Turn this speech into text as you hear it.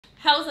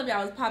What's up,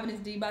 y'all? It's popping this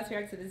D about to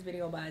react to this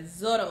video by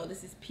Zoro.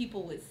 This is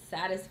people with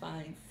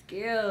satisfying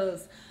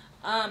skills.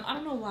 I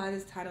don't know why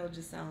this title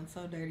just sounds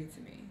so dirty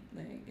to me.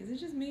 Like, is it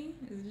just me?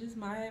 Is it just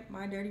my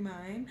dirty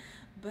mind?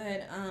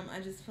 But I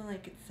just feel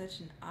like it's such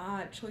an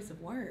odd choice of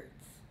words.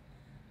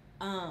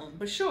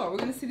 But sure, we're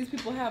gonna see these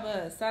people have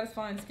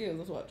satisfying skills.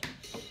 Let's watch.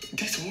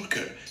 This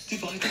worker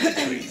divided the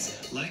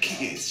trees like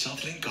he is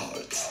shuffling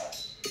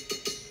cards.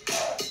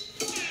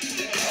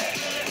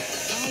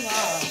 Oh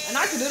wow. And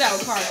I can do that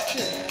with cards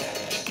too.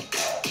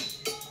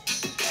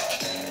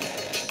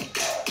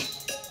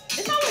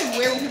 It's always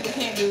weird when people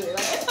can't do it.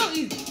 Like, it's so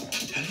easy.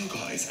 Hello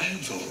guys, I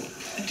am Zoro,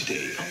 and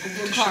today I'm going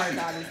to cards,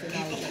 show obviously, you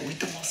people with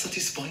the most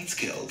satisfying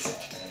skills.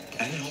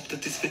 And I hope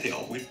that this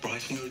video will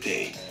brighten your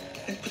day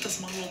and put a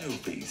smile on your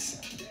face.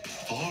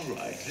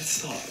 Alright, let's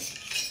start.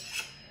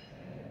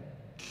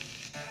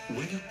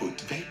 When you put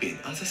vaping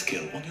as a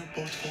skill on your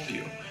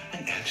portfolio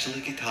and actually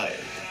get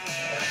hired.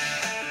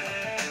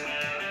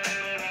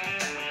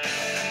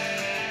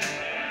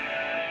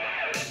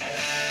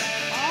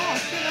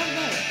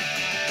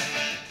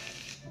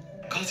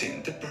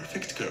 Cutting the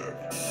perfect curve.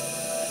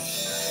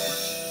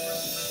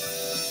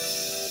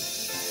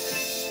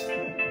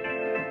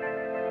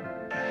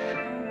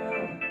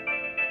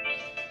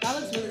 That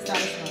looks really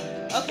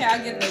satisfying. Okay, I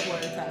get the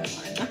word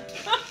satisfying.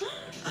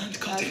 And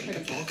cutting the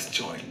box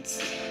joints.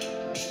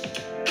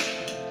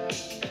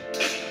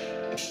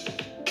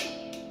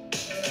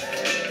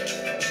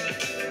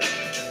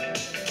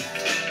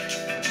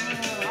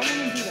 I want to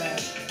do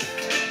that.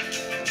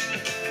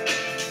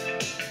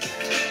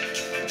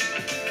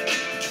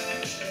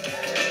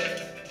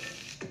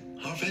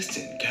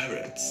 Harvesting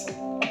carrots.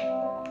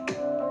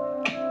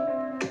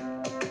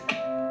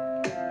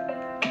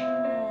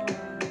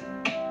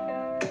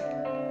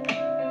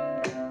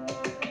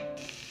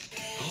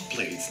 Hot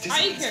plates. I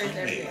eat carrots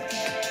every day.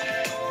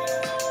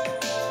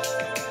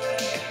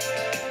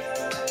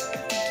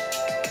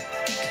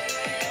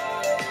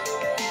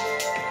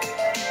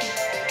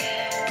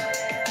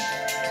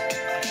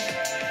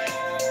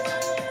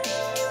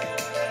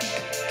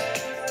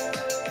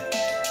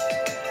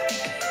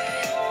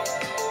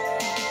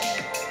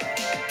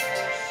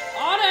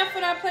 For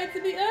that plate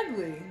to be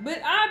ugly,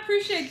 but I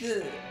appreciate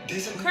the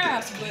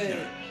craft, but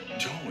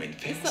drawing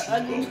it's famous the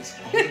ugly. logos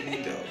on the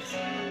windows.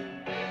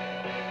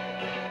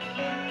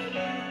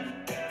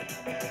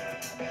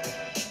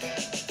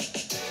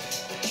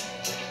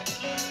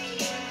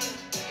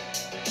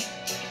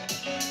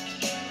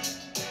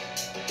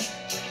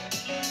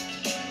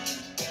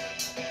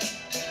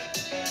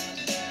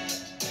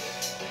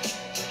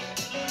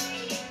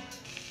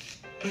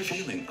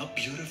 Revealing a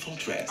beautiful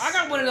dress. I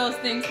got one of those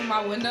things for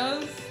my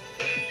windows,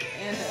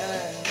 and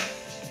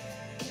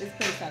it's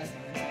pretty satisfying.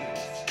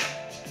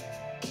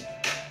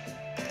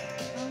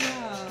 Oh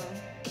wow.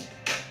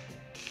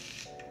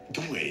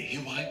 The way he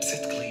wipes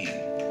it clean.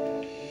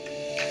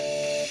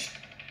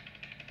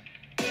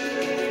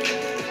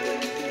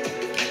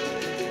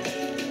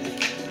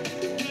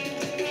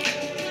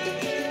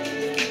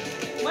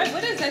 Wait,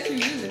 what is that you're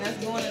using that's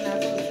going in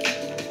that food?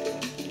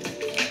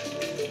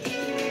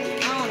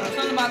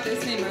 Something about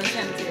this seem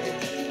unsanitary.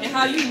 And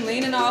how you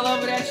leaning all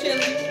over that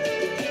chili.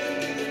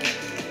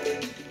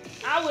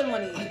 I wouldn't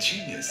want to eat. A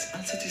genius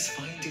and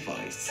satisfying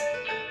device.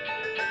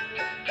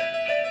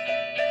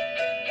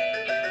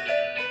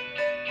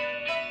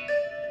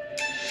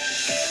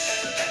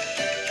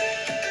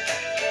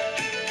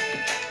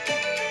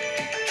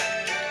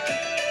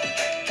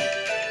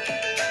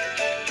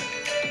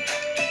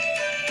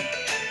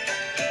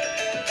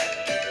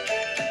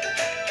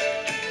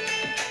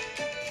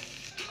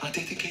 A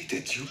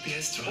dedicated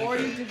UPS driver Or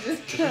you could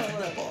just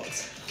delivering the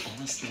box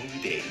on a snowy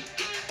day.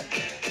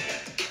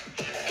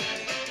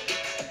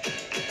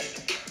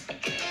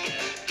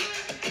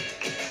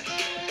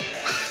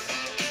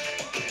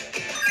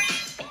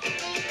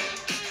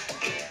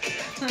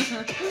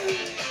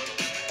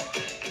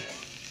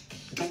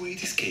 The way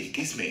this cake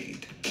is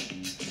made.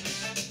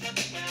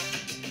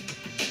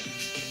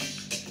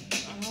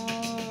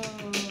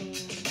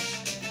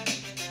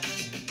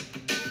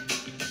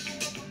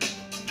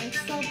 It's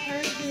so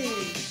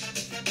perfect.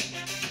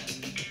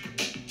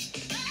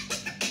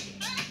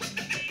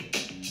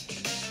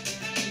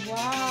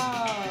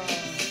 Wow.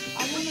 I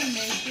want to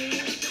make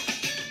it.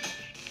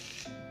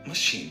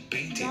 Machine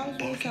painting That was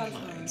really parking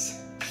satisfying. lines.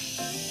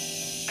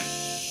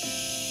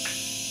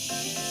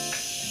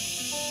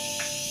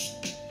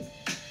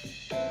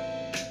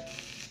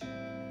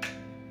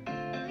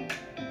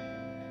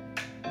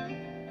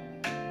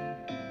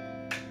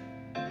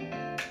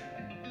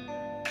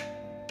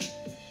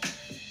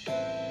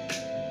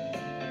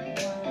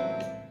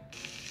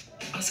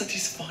 A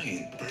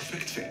satisfying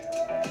perfect fit.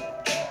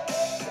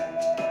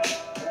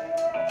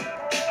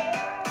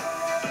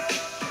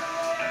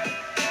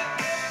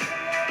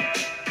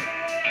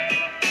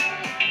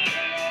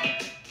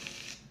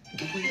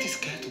 The way this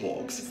cat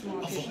walks,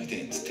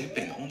 avoiding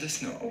stepping on the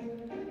snow.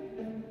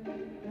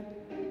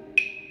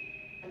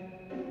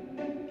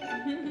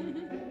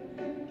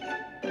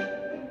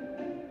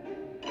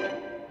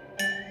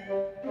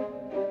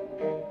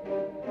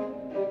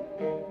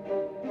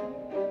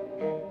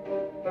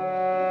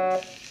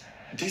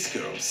 This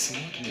girl's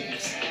smooth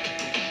moves.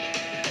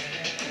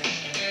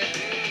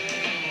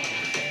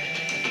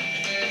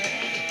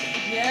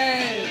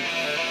 Yes.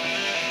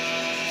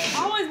 I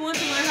always want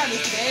to learn how to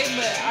skate,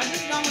 but I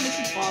just don't want to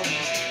keep falling.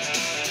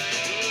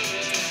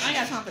 I ain't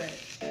got time for that.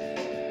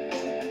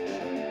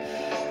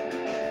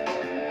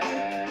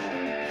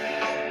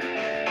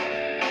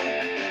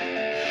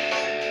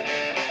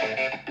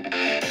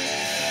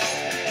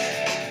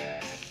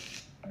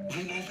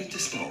 Removing the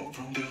snow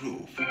from the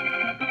roof.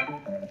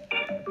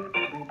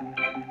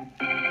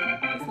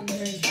 This one's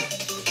crazy.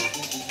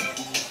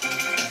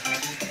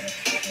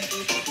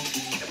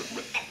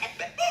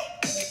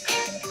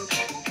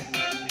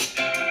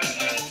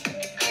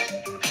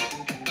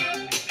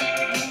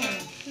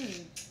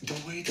 The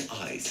way the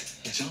ice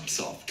jumps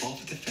off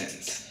the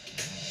fence.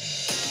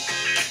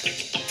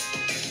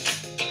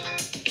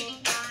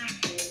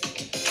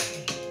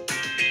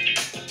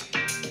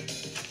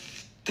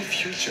 The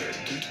future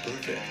dude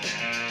perfect.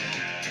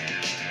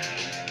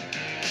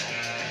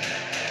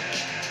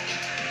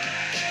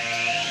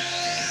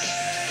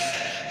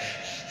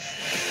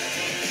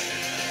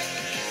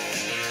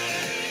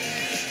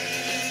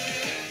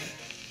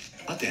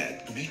 A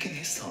dad making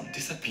his son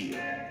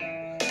disappear.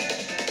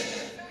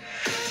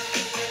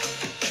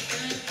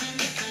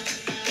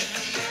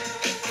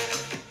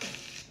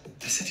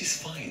 The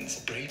satisfying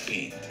spray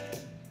paint.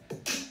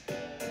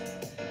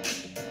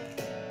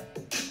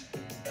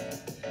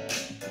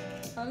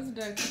 How does it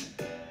do?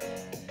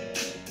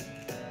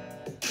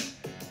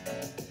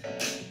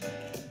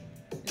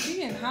 Is he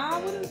getting high?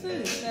 What is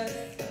this?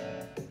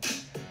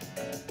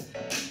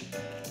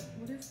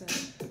 What is that?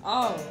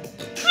 Oh.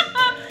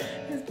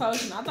 His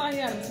potion. I thought he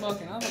had him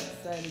smoking. I was about to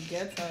say the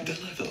ghetto. The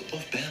level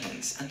of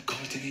balance and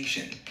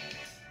coordination.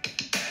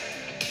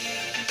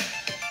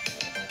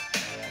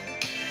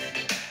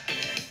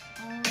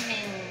 Oh,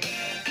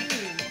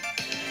 dude.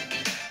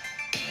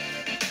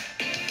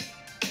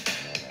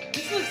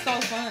 This looks so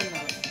fun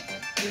though.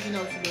 If you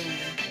know what you're doing.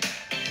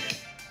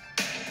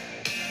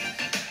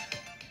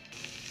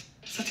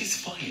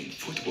 Satisfying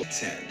football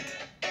sand.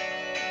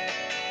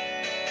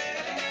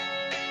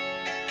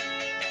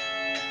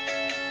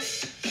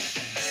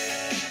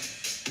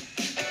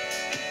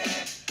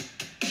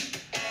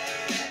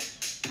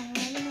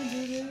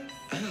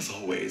 And as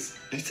always,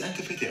 let's end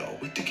the video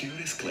with the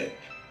curious clip.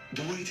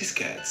 The way this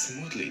cat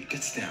smoothly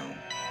gets down.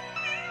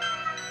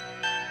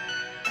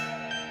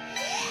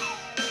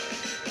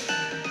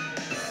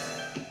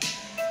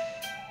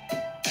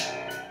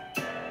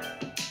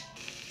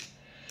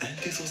 And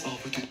this was all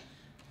for today.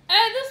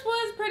 And this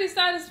was pretty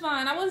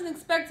satisfying. I wasn't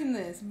expecting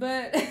this,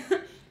 but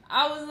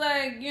I was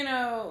like, you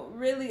know,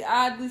 really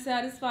oddly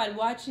satisfied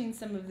watching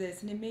some of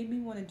this, and it made me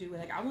want to do it.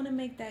 Like, I want to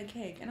make that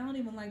cake, and I don't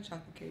even like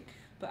chocolate cake,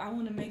 but I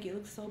want to make it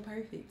look so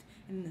perfect.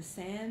 And the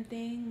sand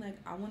thing, like,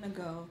 I want to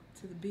go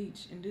to the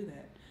beach and do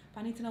that.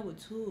 But I need to know what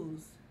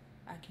tools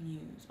I can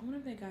use. I wonder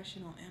if they got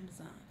shit on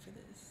Amazon for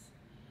this.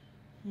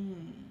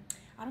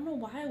 I don't know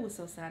why it was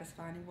so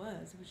satisfying. It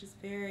was just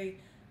very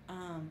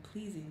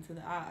pleasing to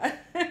the eye.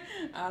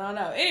 I don't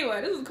know.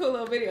 Anyway, this was a cool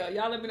little video.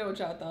 Y'all let me know what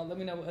y'all thought. Let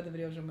me know what other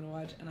videos you want me to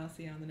watch, and I'll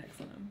see you on the next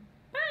one.